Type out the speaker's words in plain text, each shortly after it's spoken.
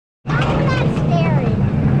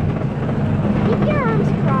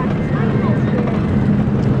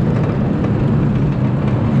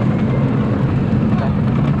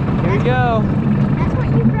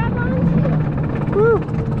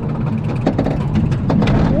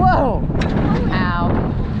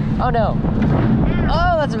no.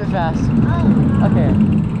 Oh, that's a bit fast. Oh. Okay.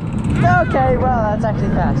 Okay, well, that's actually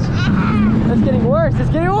fast. It's getting worse. It's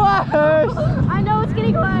getting worse. I know it's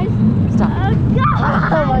getting worse. Stop.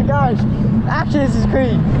 God. Oh my gosh. Actually, this is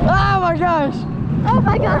great. Oh my gosh. Oh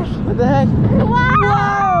my gosh. What the heck?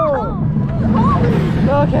 Wow.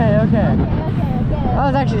 Whoa. Okay, okay. Okay. That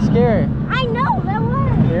was actually scary. I know, that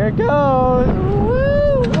was. Here it goes.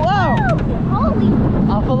 Woo. Whoa. Holy.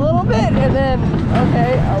 Up a little bit and then,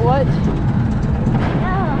 okay, what?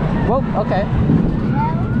 Oh. Whoa, okay.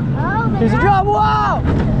 Oh, Here's a drop. Whoa!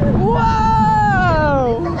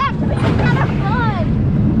 Whoa! That's kind of fun.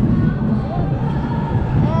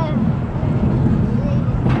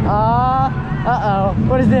 Uh-oh.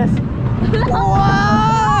 What is this?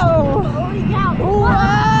 Whoa! Holy cow. Whoa!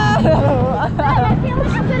 I feel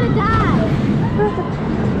like I'm gonna die.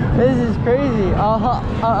 This is crazy.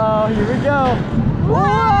 Uh-oh. Here we go.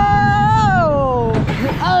 Whoa!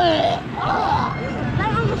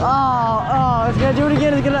 Oh, it's gonna do it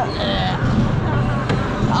again. It's gonna.